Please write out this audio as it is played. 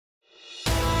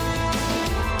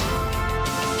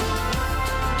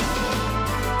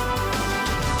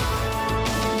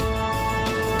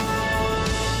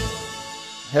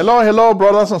Hello, hello,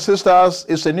 brothers and sisters.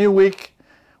 It's a new week.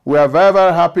 We are very,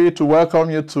 very happy to welcome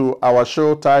you to our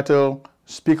show titled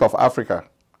Speak of Africa.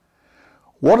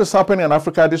 What is happening in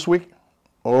Africa this week?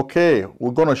 Okay,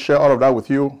 we're going to share all of that with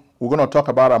you. We're going to talk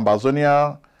about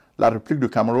Ambazonia, La République du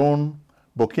Cameroon,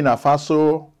 Burkina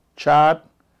Faso, Chad,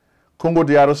 Congo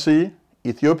DRC,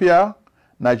 Ethiopia,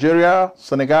 Nigeria,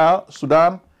 Senegal,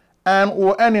 Sudan, and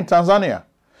we'll end in Tanzania.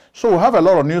 So we'll have a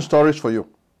lot of news stories for you.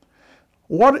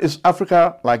 What is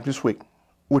Africa like this week?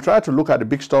 We try to look at the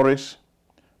big stories,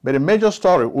 but the major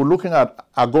story, we're looking at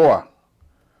AGOA,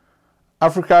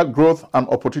 Africa Growth and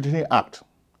Opportunity Act.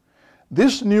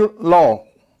 This new law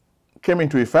came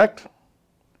into effect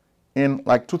in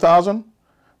like 2000,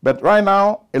 but right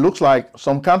now it looks like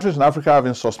some countries in Africa have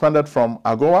been suspended from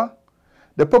AGOA.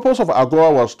 The purpose of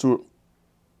AGOA was to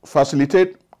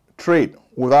facilitate trade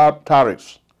without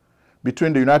tariffs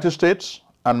between the United States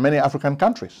and many African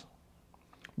countries.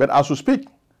 But as we speak,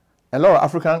 a lot of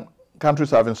African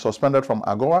countries have been suspended from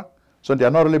AGOA, so they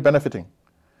are not really benefiting.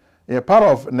 A part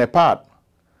of NEPAD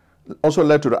also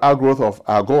led to the outgrowth of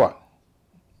AGOA.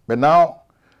 But now,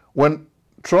 when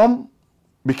Trump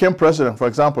became president, for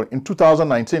example, in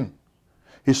 2019,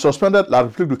 he suspended La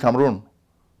République du Cameroon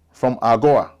from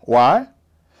AGOA. Why?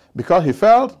 Because he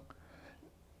felt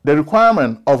the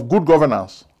requirement of good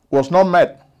governance was not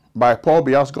met by Paul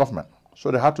Biya's government. So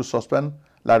they had to suspend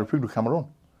La République du Cameroon.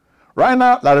 Right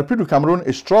now, La République du Cameroon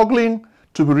is struggling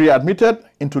to be readmitted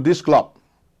into this club,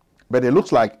 but it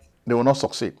looks like they will not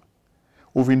succeed.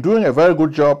 We've been doing a very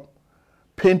good job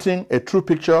painting a true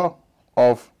picture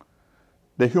of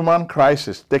the human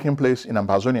crisis taking place in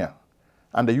Ambazonia,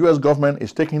 and the U.S. government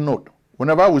is taking note.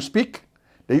 Whenever we speak,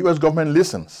 the U.S. government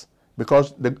listens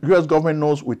because the U.S. government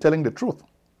knows we're telling the truth.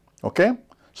 Okay?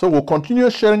 So we'll continue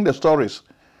sharing the stories.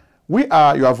 We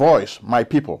are your voice, my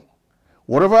people.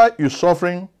 Whatever you're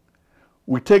suffering,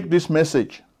 we take this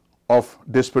message of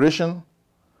desperation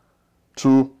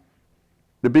to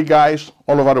the big guys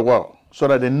all over the world so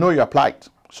that they know your plight.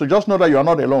 So just know that you are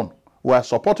not alone. We are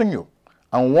supporting you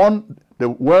and want the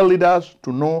world leaders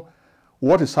to know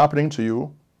what is happening to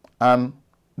you, and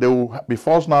they will be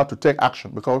forced now to take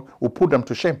action because we'll put them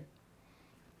to shame.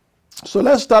 So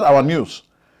let's start our news.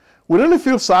 We really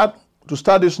feel sad to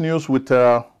start this news with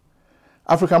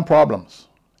African problems.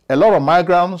 A lot of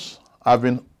migrants have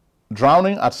been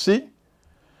drowning at sea.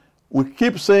 We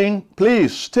keep saying,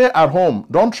 please stay at home,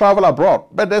 don't travel abroad.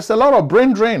 But there's a lot of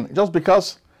brain drain just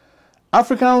because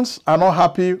Africans are not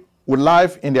happy with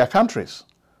life in their countries.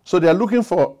 So they are looking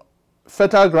for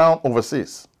fertile ground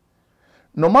overseas.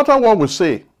 No matter what we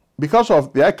say, because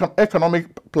of the economic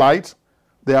plight,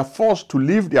 they are forced to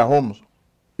leave their homes.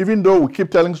 Even though we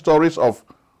keep telling stories of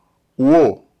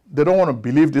war, they don't want to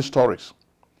believe these stories.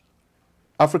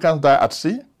 Africans die at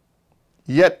sea,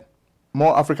 yet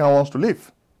more African wants to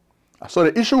live. So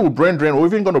the issue with brain drain, we're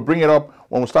even going to bring it up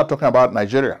when we start talking about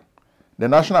Nigeria. The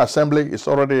National Assembly is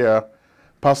already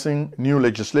passing new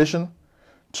legislation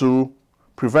to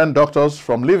prevent doctors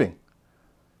from leaving.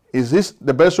 Is this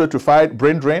the best way to fight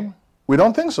brain drain? We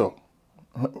don't think so.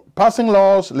 Passing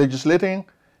laws, legislating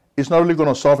is not really going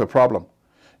to solve a problem.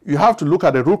 You have to look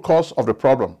at the root cause of the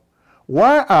problem.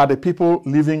 Why are the people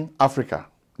leaving Africa?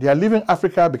 They are leaving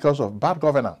Africa because of bad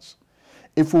governance.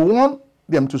 If we want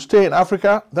them to stay in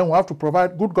Africa, then we have to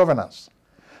provide good governance.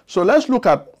 So let's look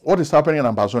at what is happening in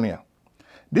Ambazonia.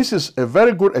 This is a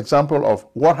very good example of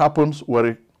what happens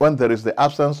when there is the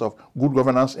absence of good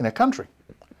governance in a country.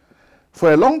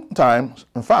 For a long time,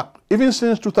 in fact, even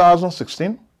since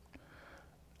 2016,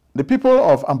 the people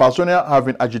of Ambazonia have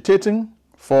been agitating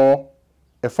for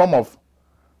a form of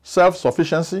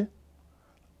self-sufficiency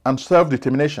and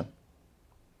self-determination.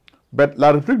 But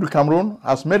La République du Cameroon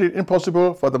has made it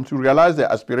impossible for them to realize their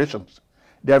aspirations.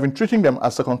 They have been treating them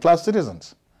as second-class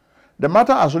citizens. The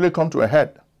matter has really come to a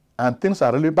head, and things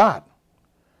are really bad.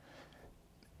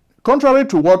 Contrary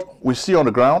to what we see on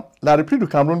the ground, La République du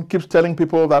Cameroon keeps telling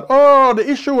people that, oh, the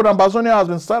issue with Ambazonia has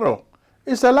been settled.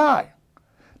 It's a lie.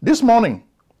 This morning,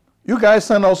 you guys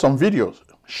sent out some videos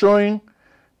showing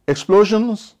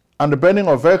explosions and the burning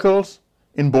of vehicles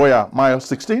in Buea, mile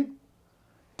 16.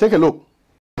 Take a look.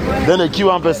 Then they kill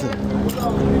one person.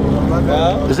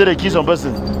 They say they kill some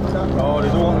person. No, they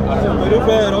don't.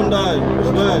 They don't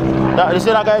die. They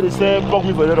say that guy, they say, fuck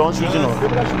me for they don't shoot, you know.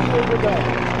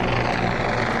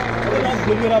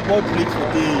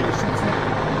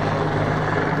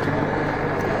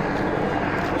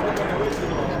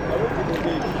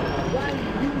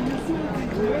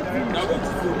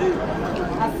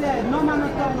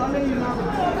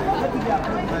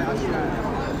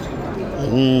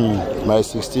 My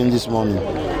 16 this morning.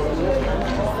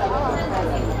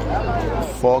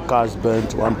 4 cars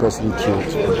burnt, 1 person killed.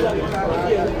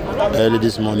 Early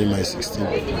this morning, May 16.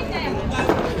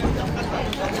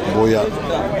 Buea.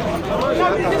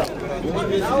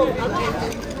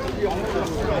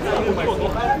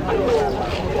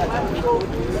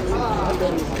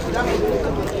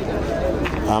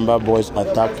 Amber boys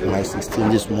attacked May 16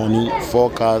 this morning. 4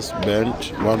 cars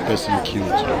burnt, 1 person killed.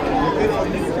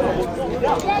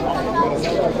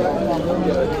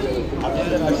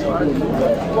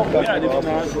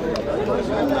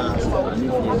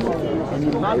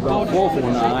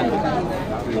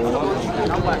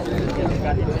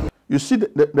 You see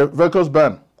the vehicles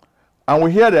burn, and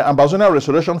we hear the Ambazonia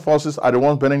restoration forces are the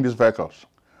ones burning these vehicles.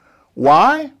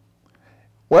 Why?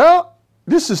 Well,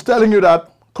 this is telling you that,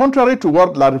 contrary to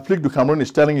what La République du Cameroon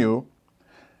is telling you,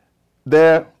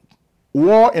 the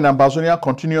war in Ambazonia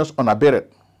continues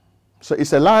unabated. So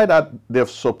it's a lie that they've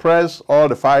suppressed all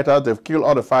the fighters, they've killed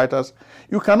all the fighters.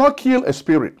 You cannot kill a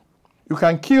spirit. You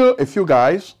can kill a few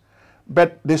guys,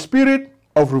 but the spirit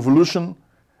of revolution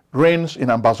reigns in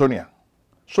Ambazonia.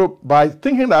 So by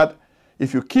thinking that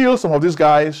if you kill some of these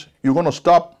guys, you're going to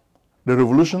stop the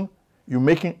revolution, you're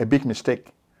making a big mistake.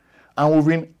 And we've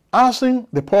been asking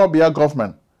the Paul Biya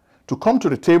government to come to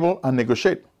the table and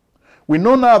negotiate. We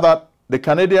know now that the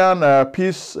Canadian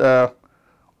peace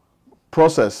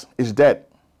process is dead.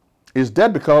 It's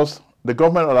dead because the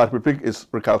government of La République is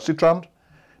recalcitrant.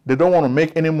 They don't want to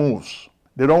make any moves.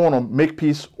 They don't want to make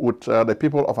peace with the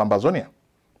people of Ambazonia.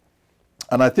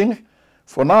 And I think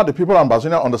for now the people of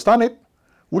Ambazonia understand it,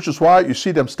 which is why you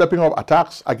see them stepping up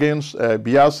attacks against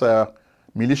Biya's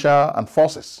militia and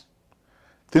forces.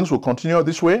 Things will continue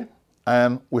this way,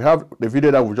 and we have the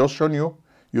video that we've just shown you.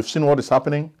 You've seen what is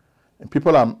happening, and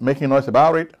people are making noise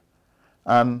about it,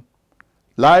 and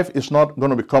life is not going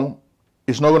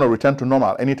to return to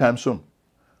normal anytime soon.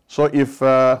 So if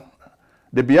the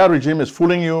Biya regime is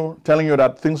fooling you, telling you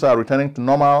that things are returning to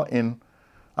normal in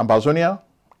Ambazonia,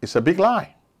 it's a big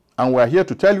lie. And we're here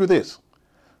to tell you this.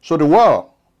 So the world,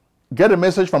 get a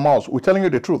message from us. We're telling you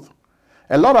the truth.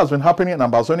 A lot has been happening in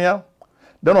Ambazonia.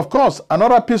 Then, of course,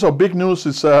 another piece of big news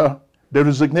is the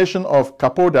resignation of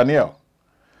Capo Daniel.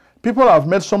 People have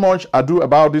made so much ado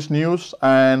about this news,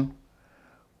 and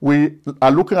we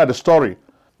are looking at the story.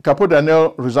 Capo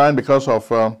Daniel resigned because of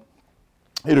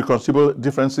irreconcilable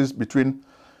differences between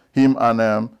him and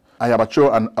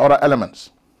Ayabacho and other elements.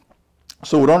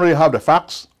 So we don't really have the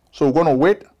facts. So we're going to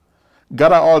wait,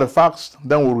 gather all the facts,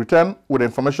 then we'll return with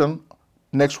information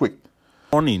next week.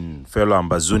 Morning, fellow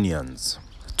Ambazonians.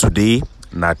 Today,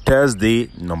 na Thursday,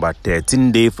 number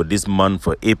 13 day for this month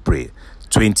for April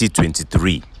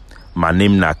 2023. My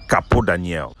name na Capo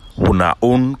Daniel, una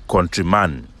own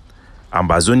countryman,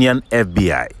 Ambazonian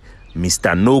FBI,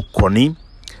 Mr. No Connie.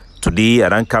 Today, I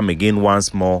don't come again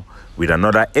once more with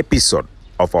another episode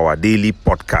of our daily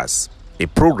podcast, a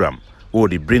program where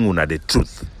they bring una the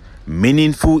truth,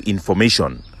 meaningful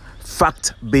information,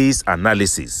 fact-based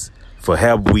analysis for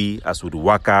help we as we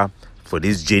work for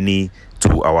this journey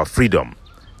to our freedom,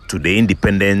 to the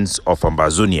independence of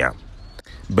Ambazonia.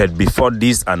 But before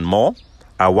this and more,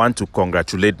 I want to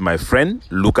congratulate my friend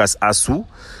Lucas Asu,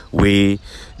 where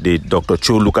the Dr.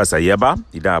 Cho Lucas Ayaba,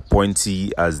 is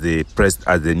appointee as the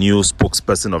new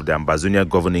spokesperson of the Ambazonia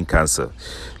Governing Council.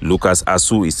 Lucas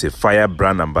Asu is a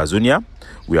firebrand Ambazonia.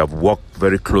 We have worked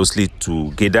very closely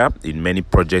together in many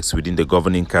projects within the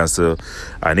Governing Council,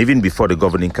 and even before the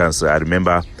Governing Council. I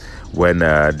remember when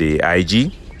the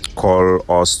IG called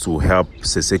us to help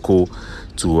Seseko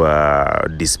to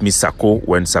dismiss Sako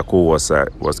when Sako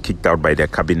was kicked out by their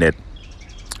cabinet.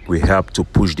 We helped to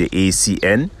push the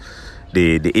ACN,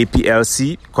 the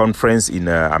APLC conference in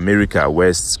America,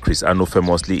 where Chris Ano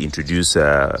famously introduced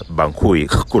Bankwe,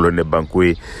 Colonel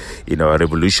Bankwe, in our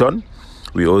revolution.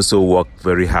 We also worked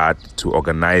very hard to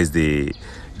organize the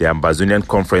Ambazonian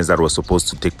conference that was supposed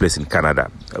to take place in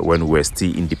Canada when we were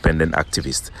still independent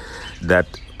activists. That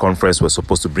conference was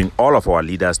supposed to bring all of our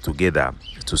leaders together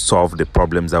to solve the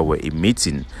problems that were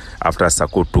emitting after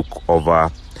Sako took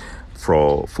over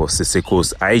for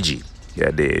Seseko's IG.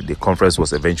 Yeah, the conference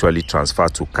was eventually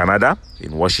transferred to Canada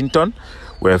in Washington,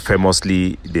 where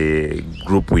famously the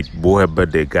group with Buea,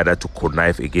 they gathered to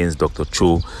connive against Dr.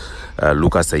 Cho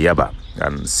Lucas Ayaba.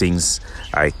 And since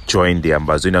I joined the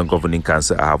Ambazonian Governing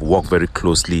Council, I have worked very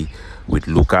closely with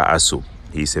Luca Asu.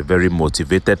 He's a very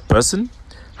motivated person,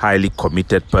 highly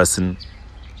committed person,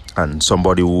 and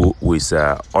somebody who is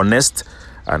honest,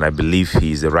 and I believe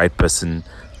he is the right person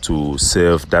to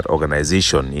serve that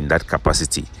organization in that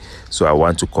capacity. So I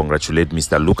want to congratulate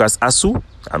Mr. Lucas Asu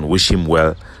and wish him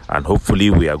well, and hopefully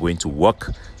we are going to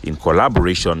work in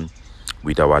collaboration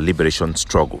with our liberation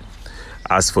struggle.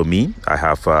 As for me, I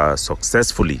have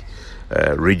successfully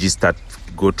registered,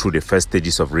 go through the first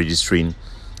stages of registering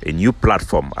a new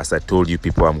platform. As I told you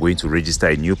people, I'm going to register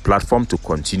a new platform to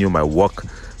continue my work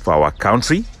for our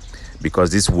country,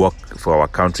 because this work for our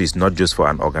country is not just for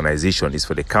an organization, it's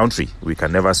for the country. We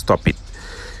can never stop it.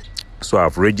 So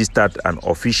I've registered an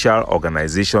official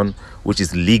organization which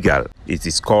is legal. It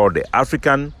is called the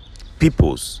African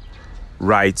People's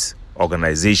Rights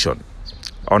Organization.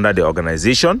 Under the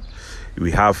organization,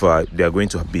 we have, there are going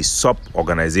to be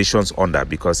sub-organizations under,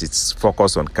 because it's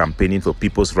focused on campaigning for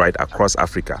people's rights across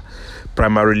Africa,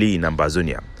 primarily in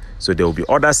Ambazonia. So there will be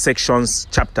other sections,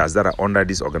 chapters that are under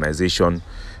this organization,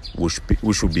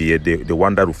 which will be the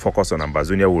one that will focus on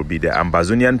Ambazonia, will be the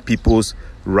Ambazonian People's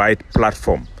Right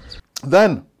Platform.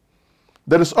 Then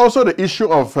there is also the issue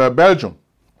of Belgium.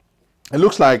 It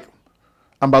looks like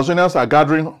Ambazonians are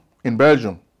gathering in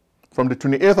Belgium from the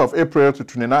 28th of April to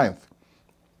 29th.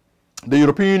 The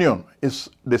European Union is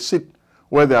the seat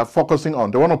where they are focusing on.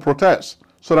 They want to protest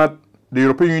so that the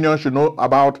European Union should know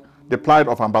about the plight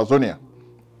of Ambazonia.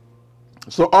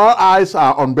 So all eyes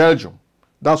are on Belgium.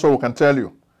 That's what we can tell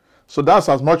you. So that's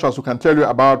as much as we can tell you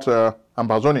about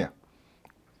Ambazonia.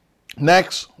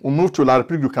 Next, we'll move to La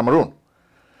République du Cameroon.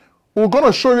 We're going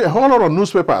to show you a whole lot of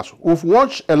newspapers. We've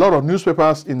watched a lot of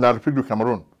newspapers in La République du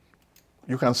Cameroon.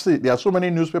 You can see there are so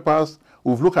many newspapers.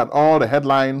 We've looked at all the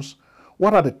headlines.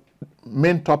 What are the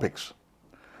main topics?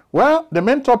 Well, the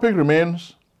main topic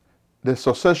remains the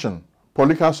succession,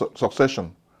 political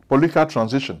succession, political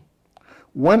transition.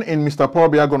 When is Mr. Paul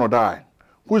Biya going to die?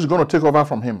 Who is going to take over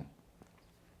from him?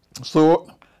 So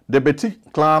the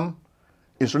Betik clan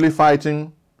is really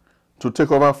fighting to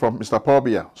take over from Mr. Paul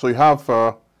Biya. So you have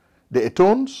the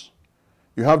Etones,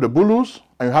 you have the Bulus,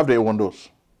 and you have the Ewondos.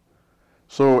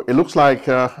 So it looks like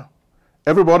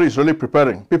everybody is really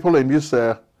preparing. People in this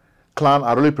clan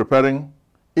are really preparing.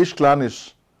 Each clan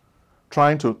is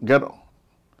trying to get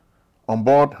on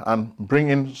board and bring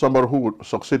in somebody who would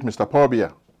succeed Mr. Paul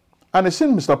Biya. And it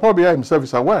seems Mr. Paul Biya himself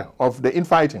is aware of the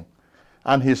infighting,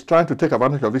 and he's trying to take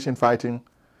advantage of this infighting.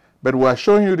 But we are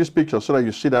showing you this picture so that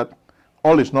you see that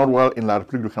all is not well in La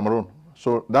République du Cameroon.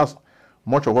 So that's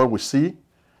much of what we see,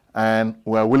 and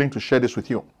we are willing to share this with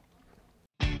you.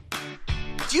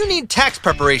 Do you need tax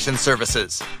preparation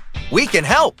services? We can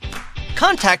help.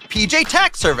 Contact PJ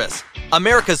Tax Service,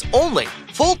 America's only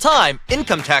full-time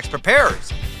income tax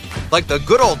preparers. Like the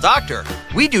good old doctor,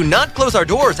 we do not close our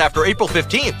doors after April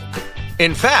 15th.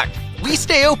 In fact, we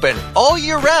stay open all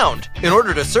year round in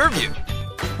order to serve you.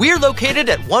 We are located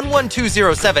at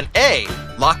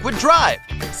 11207A, Lockwood Drive,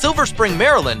 Silver Spring,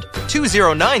 Maryland,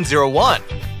 20901.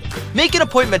 Make an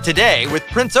appointment today with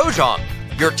Prince Ojong,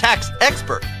 your tax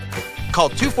expert. Call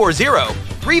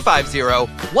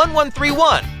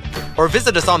 240-350-1131 or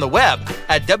visit us on the web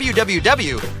at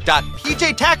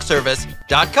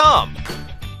www.pjtaxservice.com.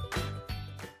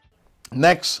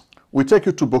 Next, we take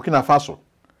you to Burkina Faso.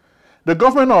 The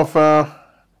government of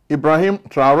Ibrahim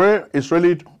Traoré is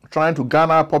really trying to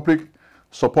garner public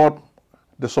support,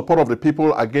 the support of the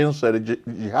people against the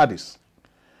jihadists.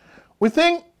 We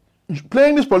think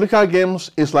playing these political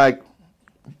games is like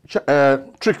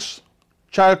tricks,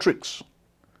 child tricks,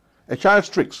 a child's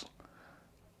tricks.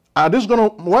 Are these going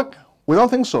to work? We don't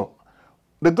think so.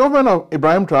 The government of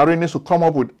Ibrahim Traoré needs to come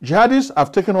up with, jihadists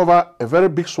have taken over a very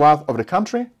big swath of the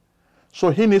country, so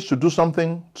he needs to do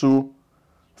something to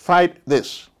fight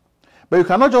this. But you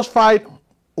cannot just fight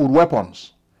with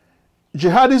weapons.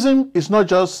 Jihadism is not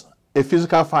just a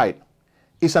physical fight.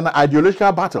 It's an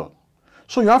ideological battle.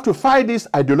 So you have to fight this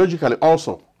ideologically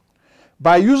also.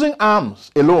 By using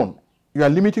arms alone, you are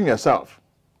limiting yourself.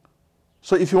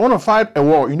 So if you want to fight a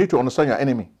war, you need to understand your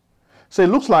enemy. So it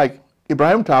looks like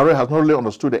Ibrahim Traoré has not really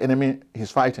understood the enemy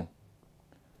he's fighting.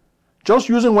 Just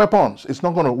using weapons is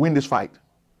not going to win this fight.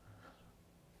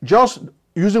 Just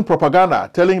using propaganda,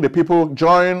 telling the people,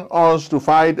 join us to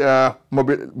fight,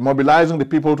 mobilizing the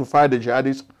people to fight the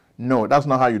jihadists. No, that's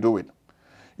not how you do it.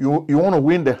 You want to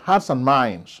win the hearts and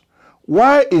minds.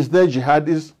 Why is there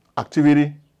jihadist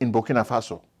activity in Burkina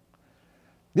Faso?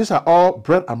 These are all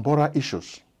bread and butter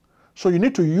issues. So you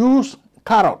need to use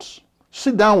carrots.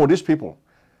 Sit down with these people.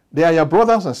 They are your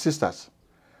brothers and sisters.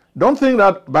 Don't think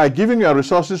that by giving your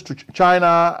resources to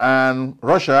China and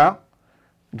Russia,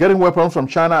 getting weapons from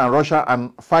China and Russia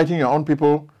and fighting your own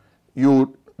people,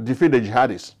 you defeat the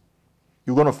jihadists.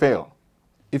 You're going to fail.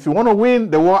 If you want to win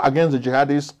the war against the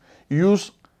jihadists,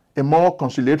 use a more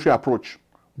conciliatory approach.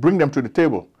 Bring them to the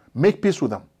table. Make peace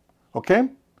with them. Okay?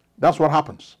 That's what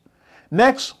happens.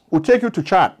 Next, we'll take you to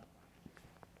Chad.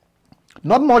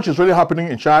 Not much is really happening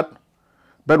in Chad,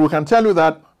 but we can tell you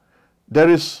that there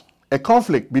is a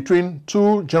conflict between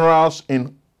two generals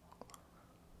in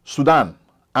Sudan,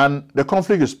 and the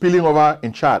conflict is spilling over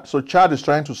in Chad. So Chad is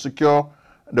trying to secure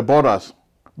the borders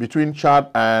between Chad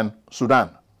and Sudan.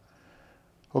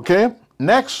 Okay,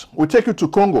 next we take you to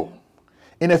Congo.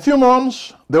 In a few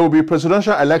months, there will be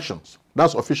presidential elections.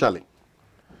 That's officially.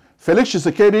 Felix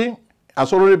Tshisekedi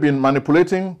has already been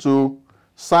manipulating to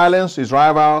silence his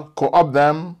rival, co-opt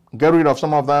them, get rid of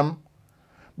some of them.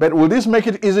 But will this make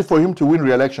it easy for him to win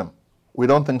re-election? We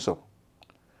don't think so.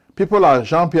 People like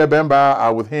Jean-Pierre Bemba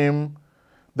are with him.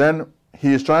 Then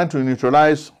he is trying to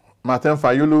neutralize Martin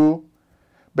Fayulu.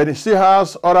 But he still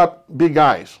has other big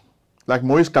guys like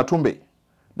Moise Katumbi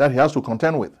that he has to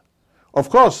contend with. Of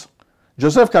course,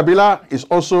 Joseph Kabila is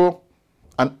also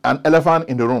an elephant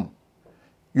in the room.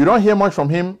 You don't hear much from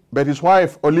him, but his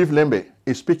wife, Olive Lembe,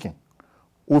 is speaking.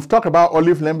 We've talked about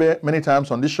Olive Lembe many times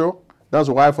on this show. That's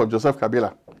the wife of Joseph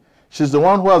Kabila. She's the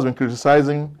one who has been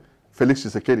criticizing Felix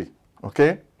Tshisekedi,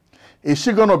 okay? Is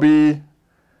she going to be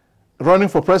running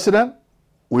for president?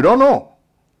 We don't know.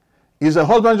 Is her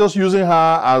husband just using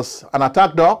her as an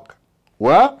attack dog?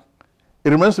 Well, it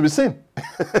remains to be seen.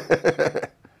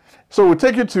 So we'll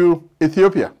take you to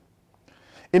Ethiopia.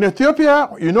 In Ethiopia,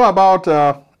 you know about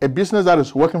a business that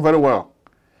is working very well.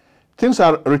 Things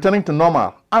are returning to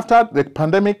normal. After the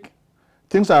pandemic,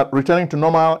 things are returning to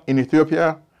normal in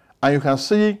Ethiopia, and you can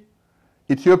see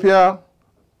Ethiopia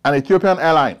and Ethiopian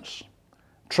Airlines.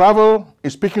 Travel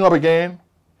is picking up again.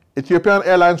 Ethiopian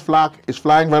Airlines flag is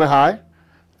flying very high,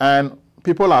 and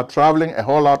people are traveling a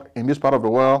whole lot in this part of the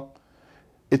world.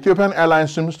 Ethiopian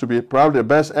Airlines seems to be probably the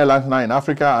best airline now in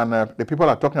Africa, and the people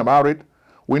are talking about it.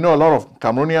 We know a lot of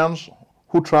Cameroonians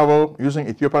who travel using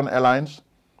Ethiopian Airlines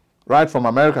right from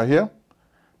America here.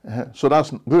 So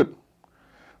that's good.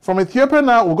 From Ethiopia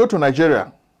now, we'll go to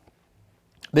Nigeria.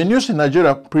 The news in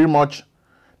Nigeria pretty much,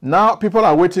 now people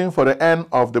are waiting for the end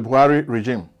of the Buhari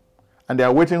regime, and they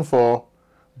are waiting for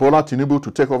Bola Tinubu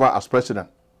to take over as president.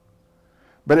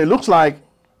 But it looks like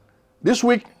this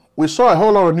week we saw a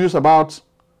whole lot of news about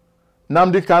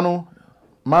Nnamdi Kanu,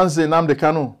 Manze Nnamdi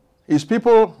Kanu. His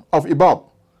people of Ibob,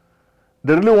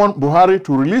 they really want Buhari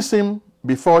to release him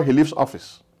before he leaves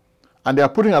office. And they are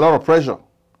putting a lot of pressure.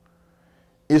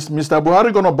 Is Mr.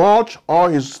 Buhari going to budge,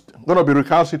 or he's going to be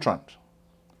recalcitrant?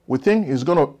 We think he's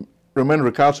going to remain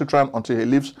recalcitrant until he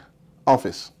leaves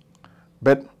office.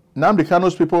 But Nnamdi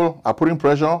Kanu's people are putting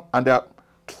pressure, and they are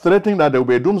threatening that there will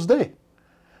be a doomsday.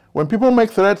 When people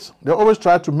make threats, they always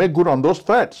try to make good on those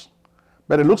threats.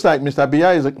 But it looks like Mr.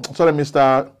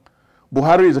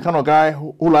 Buhari is the kind of guy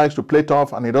who likes to play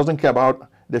tough, and he doesn't care about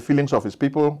the feelings of his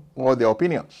people or their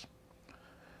opinions.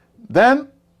 Then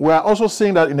we are also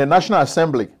seeing that in the National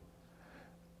Assembly,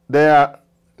 there are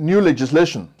new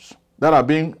legislations that are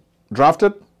being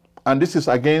drafted, and this is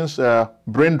against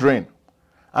brain drain.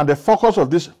 And the focus of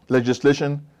this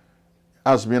legislation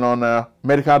has been on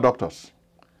medical doctors.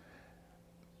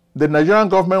 The Nigerian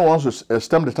government wants to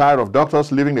stem the tide of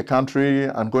doctors leaving the country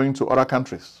and going to other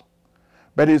countries.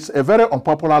 But it's a very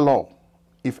unpopular law.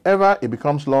 If ever it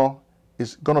becomes law,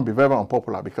 it's going to be very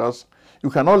unpopular because you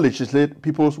cannot legislate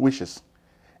people's wishes.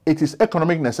 It is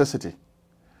economic necessity.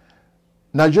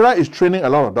 Nigeria is training a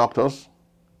lot of doctors,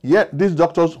 yet these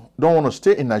doctors don't want to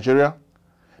stay in Nigeria.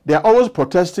 They are always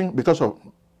protesting because of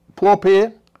poor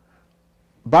pay,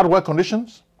 bad work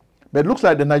conditions, but it looks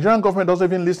like the Nigerian government doesn't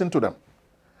even listen to them.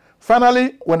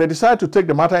 Finally, when they decide to take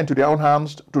the matter into their own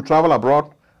hands to travel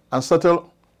abroad and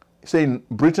settle, say in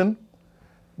Britain,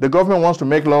 the government wants to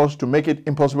make laws to make it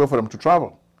impossible for them to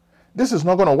travel. This is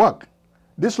not going to work.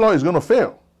 This law is going to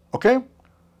fail, okay?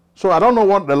 So I don't know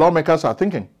what the lawmakers are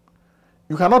thinking.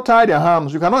 You cannot tie their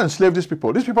hands. You cannot enslave these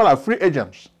people. These people are free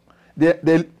agents.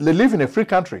 They live in a free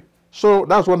country. So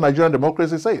that's what Nigerian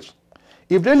democracy says.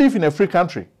 If they live in a free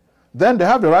country, then they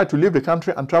have the right to leave the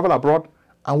country and travel abroad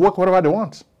and work wherever they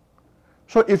want.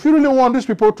 So if you really want these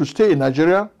people to stay in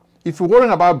Nigeria, if you're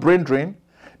worrying about brain drain,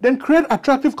 then create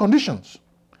attractive conditions.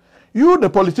 You, the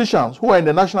politicians who are in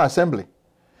the National Assembly,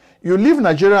 you leave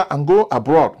Nigeria and go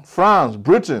abroad, France,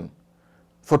 Britain,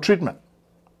 for treatment.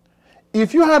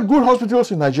 If you had good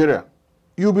hospitals in Nigeria,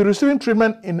 you'll be receiving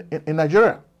treatment in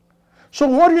Nigeria. So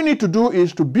what you need to do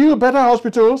is to build better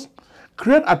hospitals,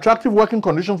 create attractive working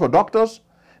conditions for doctors.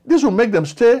 This will make them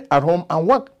stay at home and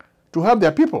work to help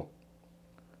their people.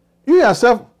 You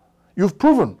yourself, you've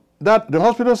proven that the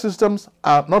hospital systems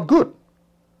are not good.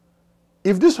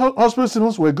 If these hospital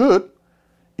systems were good,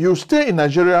 you stay in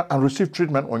Nigeria and receive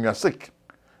treatment when you're sick.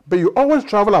 But you always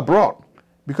travel abroad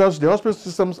because the hospital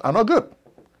systems are not good.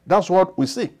 That's what we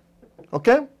see,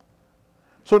 okay?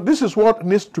 So this is what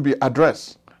needs to be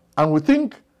addressed. And we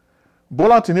think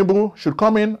Bola Tinubu should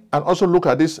come in and also look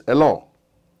at this a law.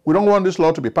 We don't want this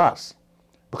law to be passed.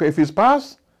 Because if it's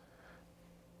passed,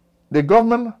 the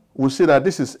government will see that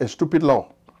this is a stupid law.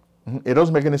 It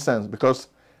doesn't make any sense because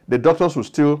the doctors will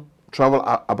still travel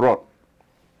abroad.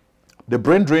 The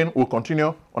brain drain will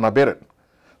continue unabated.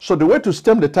 So the way to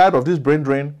stem the tide of this brain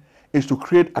drain is to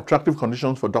create attractive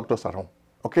conditions for doctors at home.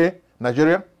 Okay,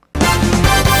 Nigeria?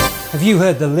 Have you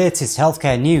heard the latest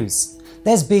healthcare news?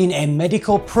 There's been a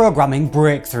medical programming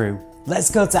breakthrough.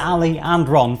 Let's go to Ali and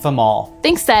Ron for more.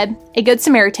 Thanks, Ed. A Good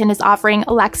Samaritan is offering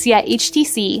Alexia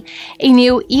HTC, a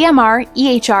new EMR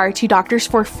EHR to doctors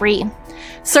for free.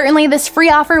 Certainly, this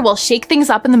free offer will shake things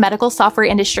up in the medical software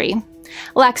industry.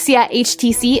 Alexia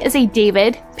HTC is a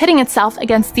David, pitting itself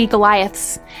against the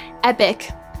Goliaths,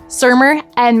 Epic, Cerner,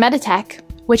 and Meditech,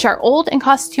 which are old and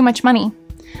cost too much money.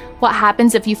 What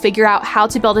happens if you figure out how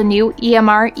to build a new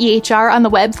EMR EHR on the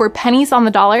web for pennies on the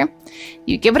dollar?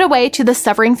 You give it away to the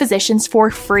suffering physicians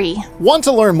for free. Want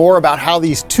to learn more about how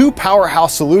these two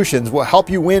powerhouse solutions will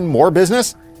help you win more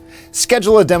business?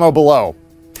 Schedule a demo below.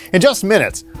 In just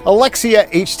minutes, Alexia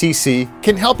HTC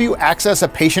can help you access a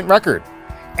patient record,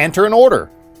 enter an order,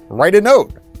 write a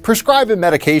note, prescribe a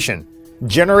medication,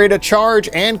 generate a charge,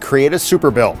 and create a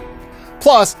super bill.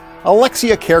 Plus,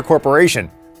 Alexia Care Corporation,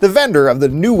 the vendor of the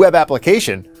new web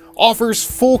application, offers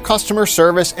full customer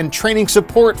service and training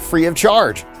support free of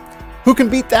charge. Who can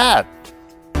beat that?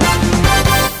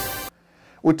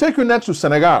 We'll take you next to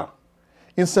Senegal.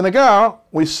 In Senegal,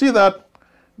 we see that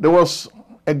there was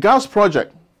a gas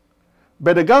project,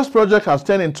 but the gas project has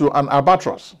turned into an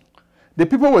albatross. The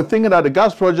people were thinking that the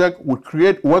gas project would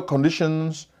create work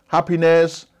conditions,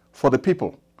 happiness for the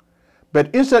people.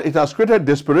 But instead, it has created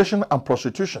desperation and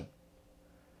prostitution.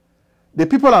 The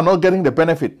people are not getting the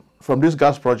benefit from this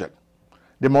gas project.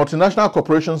 The multinational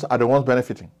corporations are the ones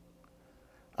benefiting.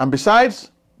 And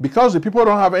besides, because the people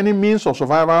don't have any means of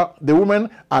survival, the women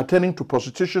are turning to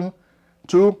prostitution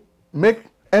to make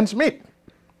ends meet.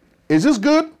 Is this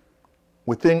good?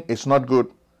 We think it's not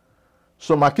good.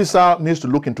 So Macky Sall needs to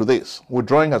look into this. We're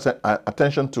drawing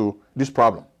attention to this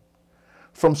problem.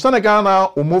 From Senegal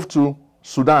now, we'll move to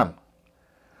Sudan.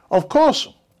 Of course,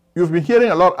 you've been hearing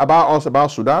a lot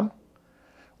about Sudan.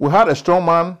 We had a strong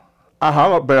man,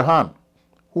 Ahal Berhan,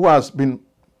 who has been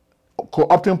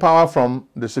co-opting power from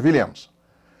the civilians.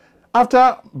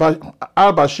 After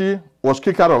al-Bashir was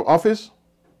kicked out of office,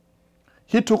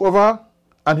 he took over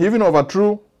and he even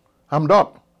overthrew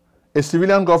Hamdok, a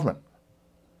civilian government.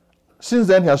 Since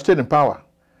then, he has stayed in power.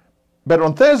 But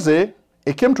on Thursday,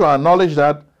 it came to our knowledge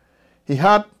that he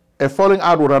had a falling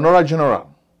out with another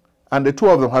general, and the two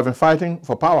of them have been fighting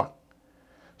for power.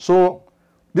 So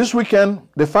this weekend,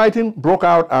 the fighting broke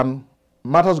out and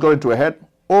matters got into a head.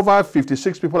 Over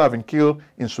 56 people have been killed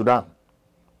in Sudan.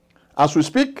 As we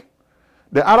speak,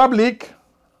 the Arab League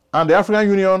and the African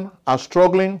Union are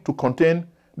struggling to contain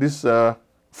this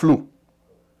flu.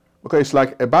 Because it's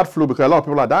like a bad flu because a lot of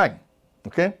people are dying.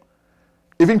 Okay?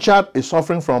 Even Chad is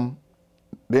suffering from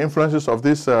the influences of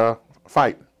this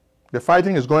fight. The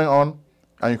fighting is going on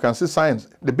and you can see signs.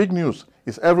 The big news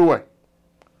is everywhere.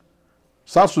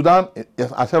 South Sudan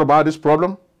has heard about this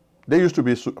problem. They used to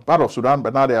be part of Sudan,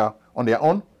 but now they are on their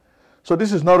own. So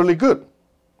this is not really good.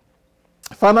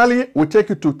 Finally, we take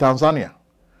you to Tanzania.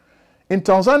 In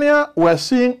Tanzania, we're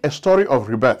seeing a story of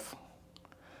rebirth.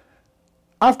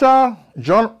 After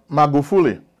John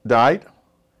Magufuli died,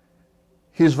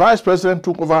 his vice president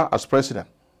took over as president.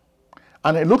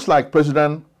 And it looks like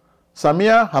President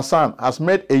Samia Hassan has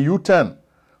made a U-turn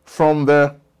from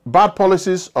the bad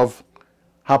policies of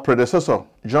her predecessor,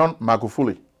 John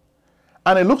Magufuli.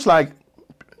 And it looks like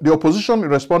the opposition is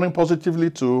responding positively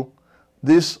to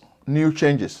these new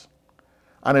changes.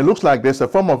 And it looks like there's a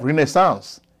form of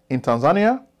renaissance in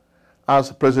Tanzania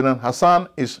as President Hassan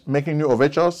is making new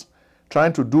overtures,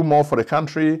 trying to do more for the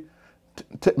country,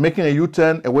 making a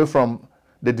U-turn away from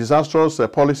the disastrous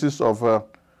policies of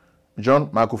John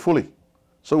Magufuli.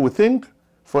 So we think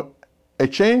for a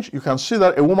change, you can see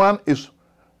that a woman is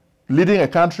leading a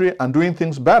country and doing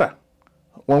things better.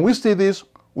 When we see this,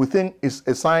 we think it's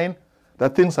a sign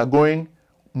that things are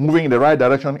moving in the right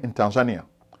direction in Tanzania.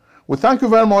 We thank you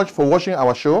very much for watching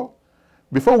our show.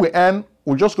 Before we end,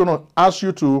 we're just going to ask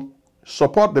you to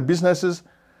support the businesses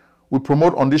we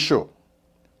promote on this show.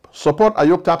 Support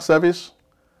Ayok Tax Service,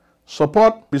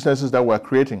 support businesses that we're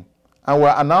creating. And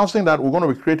we're announcing that we're going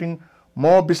to be creating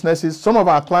more businesses. Some of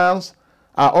our clients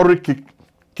are already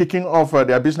kicking off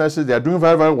their businesses. They're doing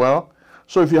very, very well.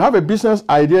 So if you have a business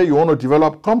idea you want to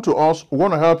develop, come to us. We're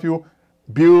going to help you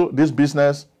build this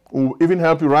business. We'll even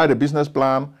help you write a business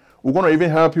plan. We're going to even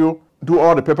help you do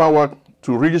all the paperwork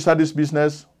to register this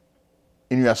business.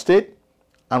 in your state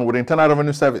and with the Internal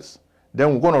Revenue Service.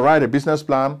 Then we're going to write a business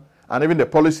plan and even the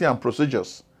policy and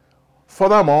procedures.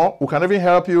 Furthermore, we can even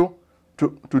help you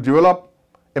to develop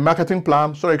a marketing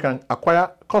plan so you can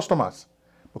acquire customers.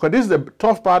 Because this is the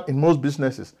tough part in most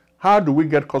businesses. How do we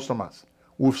get customers?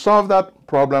 We've solved that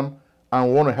problem and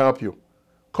we want to help you.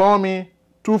 Call me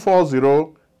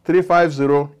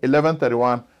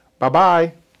 240-350-1131.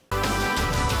 Bye-bye.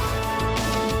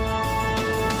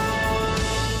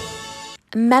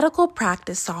 Medical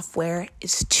practice software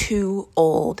is too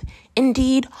old.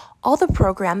 Indeed, all the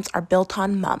programs are built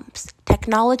on MUMPS,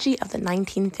 technology of the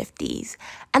 1950s,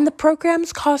 and the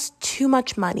programs cost too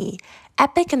much money.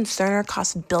 Epic and Cerner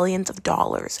cost billions of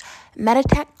dollars.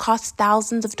 Meditech costs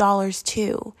thousands of dollars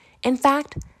too. In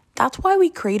fact, that's why we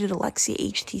created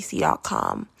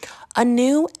AlexiaHTC.com, a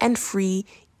new and free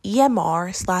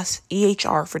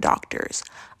EMR/EHR for doctors.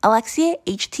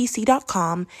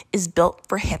 AlexiaHTC.com is built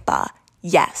for HIPAA.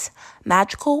 Yes,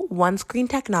 magical one-screen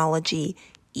technology,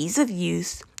 ease of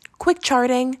use, quick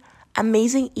charting,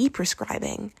 amazing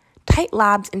e-prescribing, tight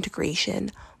labs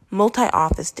integration,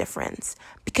 multi-office difference,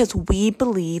 because we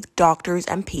believe doctors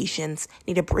and patients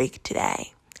need a break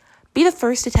today. Be the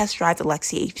first to test drive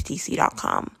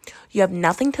AlexiaHTC.com. You have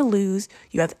nothing to lose,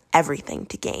 you have everything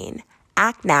to gain.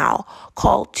 Act now.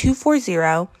 Call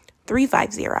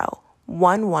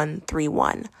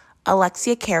 240-350-1131.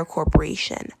 Alexia Care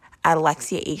Corporation at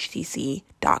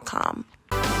AlexiaHTC.com.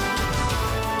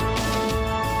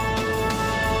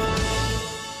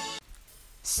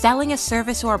 Selling a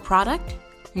service or a product?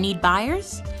 Need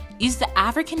buyers? Use the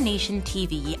African Nation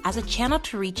TV as a channel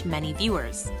to reach many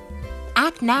viewers.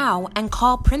 Act now and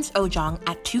call Prince Ojong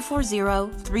at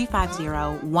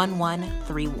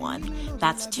 240-350-1131.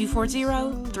 That's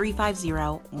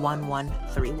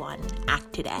 240-350-1131.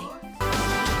 Act today.